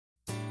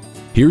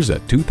Here's a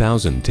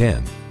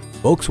 2010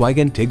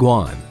 Volkswagen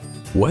Tiguan.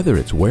 Whether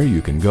it's where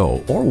you can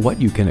go or what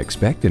you can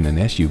expect in an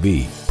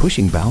SUV,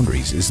 pushing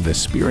boundaries is the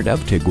spirit of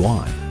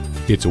Tiguan.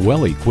 It's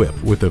well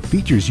equipped with the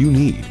features you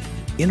need: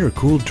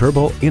 intercooled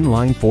turbo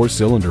inline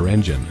 4-cylinder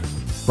engine,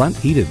 front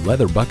heated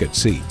leather bucket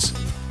seats,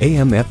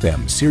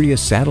 AM/FM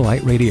Sirius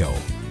satellite radio,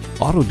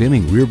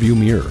 auto-dimming rearview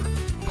mirror,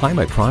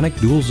 Climatronic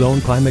dual-zone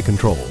climate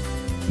control,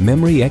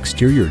 memory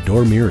exterior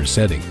door mirror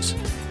settings,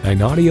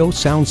 an audio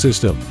sound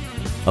system,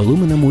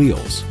 aluminum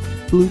wheels,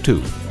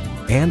 Bluetooth,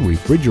 and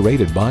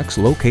refrigerated box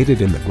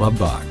located in the glove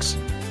box.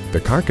 The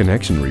Car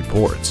Connection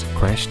reports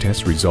crash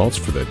test results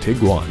for the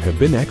Tiguan have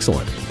been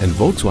excellent, and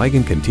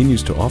Volkswagen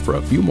continues to offer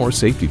a few more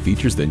safety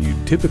features than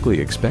you'd typically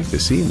expect to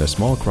see in a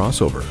small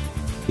crossover.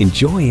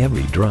 Enjoy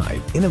every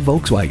drive in a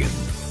Volkswagen.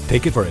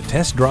 Take it for a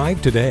test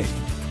drive today.